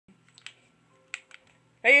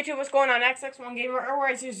Hey YouTube, what's going on? XX1 Gamer,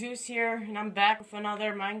 or Zeus here, and I'm back with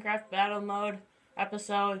another Minecraft Battle Mode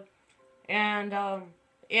episode. And,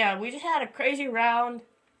 yeah, we just had a crazy round.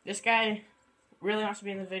 This guy really wants to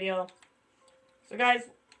be in the video. So guys,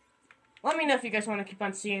 let me know if you guys want to keep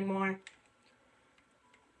on seeing more.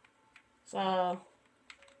 So,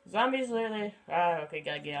 zombies literally, okay,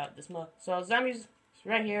 gotta get out this mode. So, zombies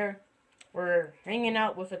right here. We're hanging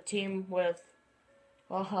out with a team with,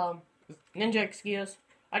 Ninja Excuse.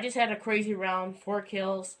 I just had a crazy round, 4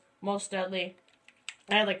 kills, most deadly.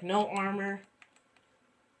 I had like no armor.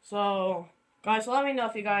 So, guys, let me know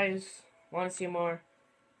if you guys want to see more.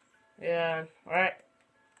 Yeah, alright.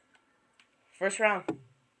 First round.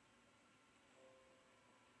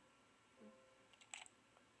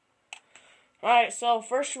 Alright, so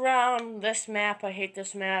first round, this map, I hate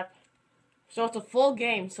this map. So it's a full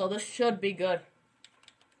game, so this should be good.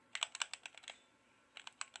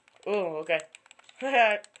 Ooh, okay.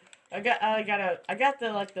 I got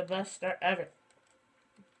the best start ever.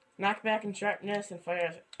 Knockback and sharpness and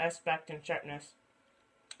fire aspect and sharpness.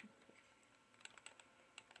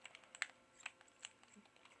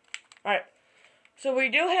 Alright. So we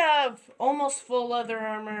do have almost full leather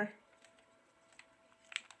armor.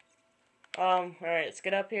 Alright, let's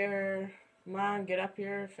get up here. Come on, get up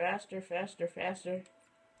here. Faster, faster, faster.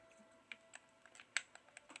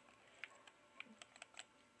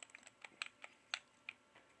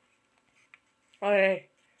 Okay,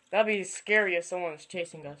 that'd be scary if someone's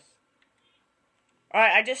chasing us.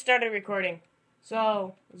 Alright, I just started recording.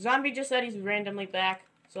 So, Zombie just said he's randomly back.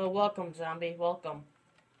 So, welcome, Zombie. Welcome.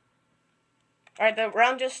 Alright, the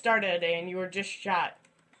round just started and you were just shot.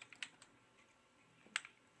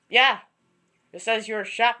 Yeah! It says you were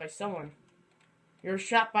shot by someone. You were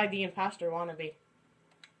shot by the imposter wannabe.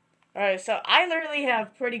 Alright, so I literally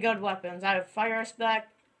have pretty good weapons. I have fire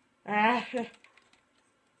aspect.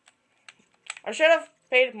 I should have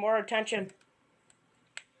paid more attention.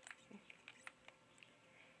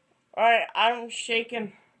 Alright, I'm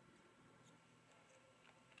shaking.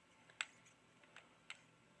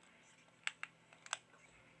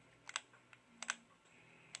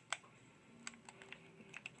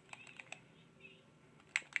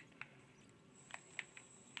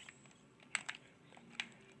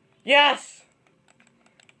 Yes!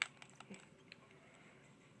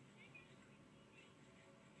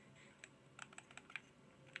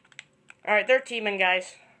 Alright, they're teaming,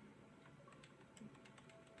 guys.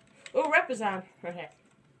 Ooh, rep is on. Okay.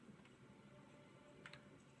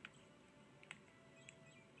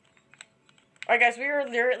 Alright, guys, we were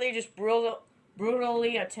literally just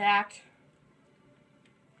brutally attacked.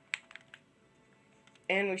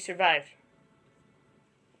 And we survived.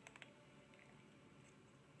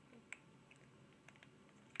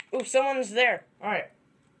 Ooh, someone's there. Alright.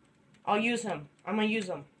 I'll use him. I'm gonna use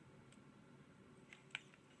him.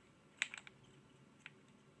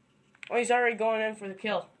 Oh, he's already going in for the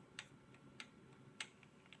kill.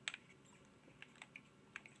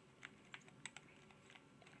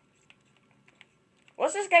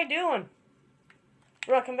 What's this guy doing?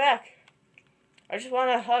 Bro, come back. I just want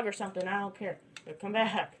a hug or something. I don't care. But come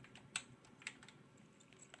back.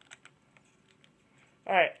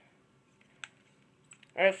 Alright.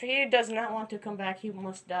 Alright, if he does not want to come back, he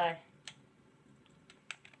must die.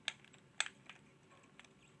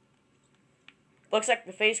 Looks like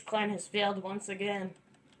the FaZe Clan has failed once again.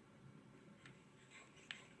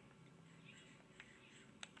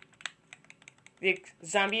 The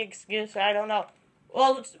zombie excuse, I don't know.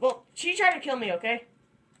 Well, she tried to kill me, okay?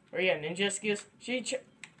 Or yeah, ninja excuse.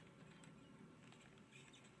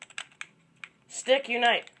 Stick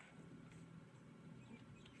unite.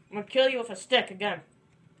 I'm gonna kill you with a stick again.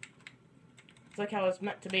 It's like how it's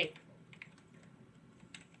meant to be.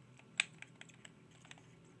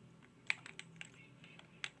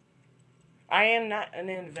 I am not an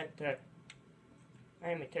inventor. I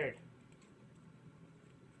am a turd.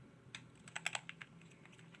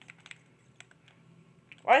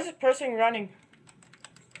 Why is this person running?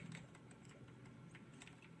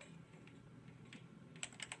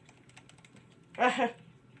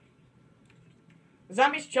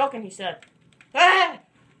 Zombie's choking, he said. Ah!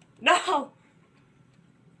 No!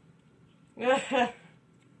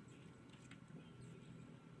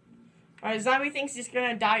 Alright, zombie thinks he's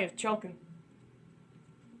gonna die of choking.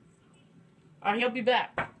 Alright, he'll be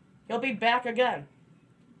back. He'll be back again.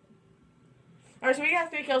 Alright, so we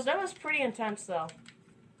got 3 kills. That was pretty intense, though.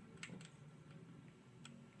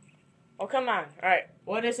 Oh, come on. Alright,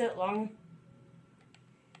 what is it, long?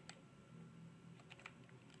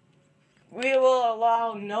 We will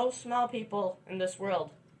allow no small people in this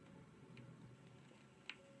world.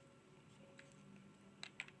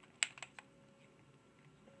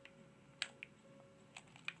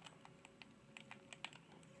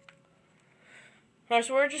 Alright,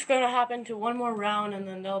 so we're just gonna hop into one more round and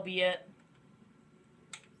then that'll be it.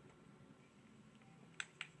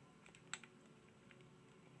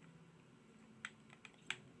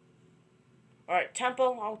 Alright,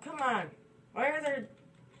 Temple. Oh, come on. Why are there...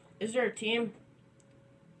 Is there a team?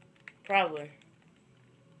 Probably.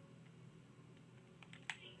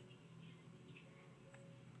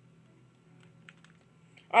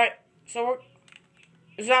 Alright, so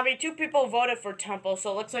we're... Zombie, 2 people voted for Temple,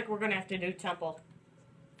 so it looks like we're gonna have to do Temple.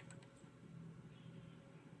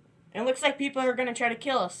 And it looks like people are gonna try to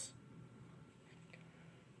kill us.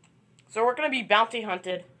 So we're gonna be bounty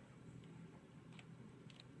hunted.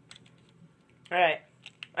 Alright.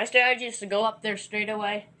 My strategy is to go up there straight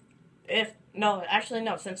away. No,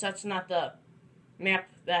 since that's not the map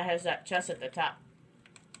that has that chest at the top.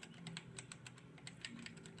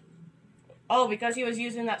 Oh, because he was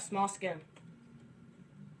using that small skin.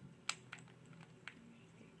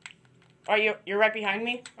 Alright, you're right behind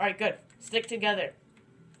me? Alright, good. Stick together.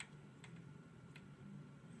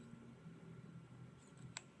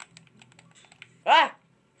 Ah!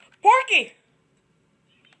 Porky!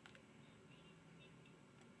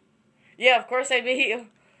 Yeah, of course I beat you.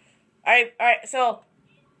 Alright, so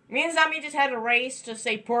me and Zombie just had a race to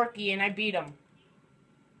say Porky and I beat him.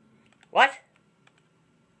 What?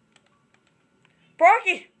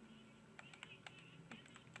 Porky!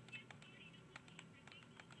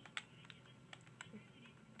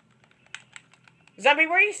 Zombie,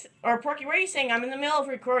 Porky, where are you saying? I'm in the middle of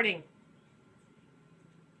recording.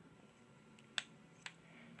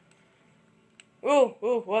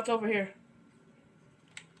 Ooh, what's over here?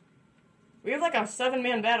 We have like a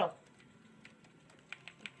 7-man battle.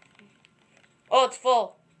 Oh, it's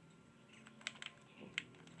full.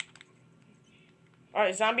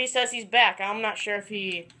 Alright, Zombie says he's back. I'm not sure if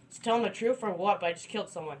he's telling the truth or what, but I just killed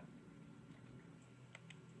someone.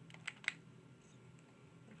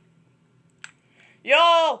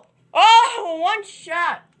 Yo! Oh, 1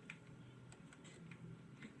 shot!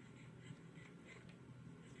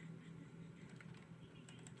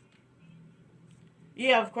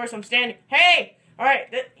 Yeah, of course I'm standing. Hey!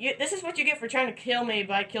 Alright, this is what you get for trying to kill me,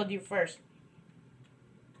 but I killed you first.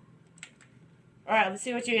 Alright, let's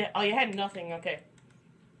see what you... Oh, you had nothing. Okay.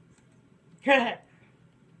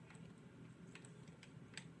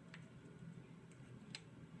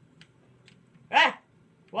 Ah!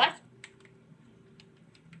 What?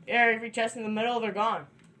 Yeah, every chest in the middle, they're gone.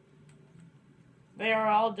 They are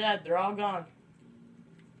all dead. They're all gone.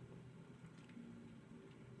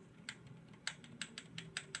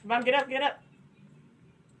 Come on, get up, get up.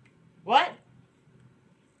 What?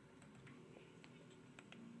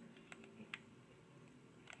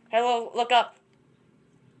 Hello, look up.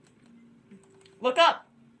 Look up.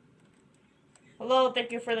 Hello,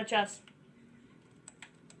 thank you for the chest.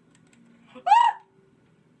 Ah!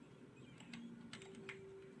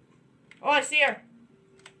 Oh, I see her.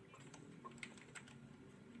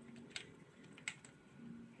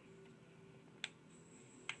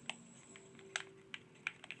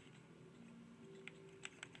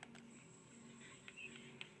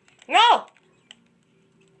 No!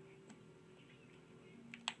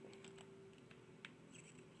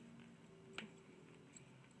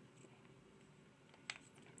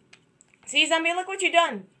 See, Zombie, look what you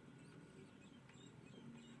done.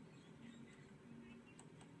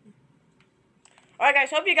 Alright,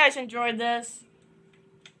 guys, hope you guys enjoyed this.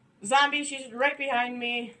 Zombie, she's right behind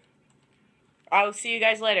me. I'll see you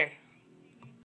guys later.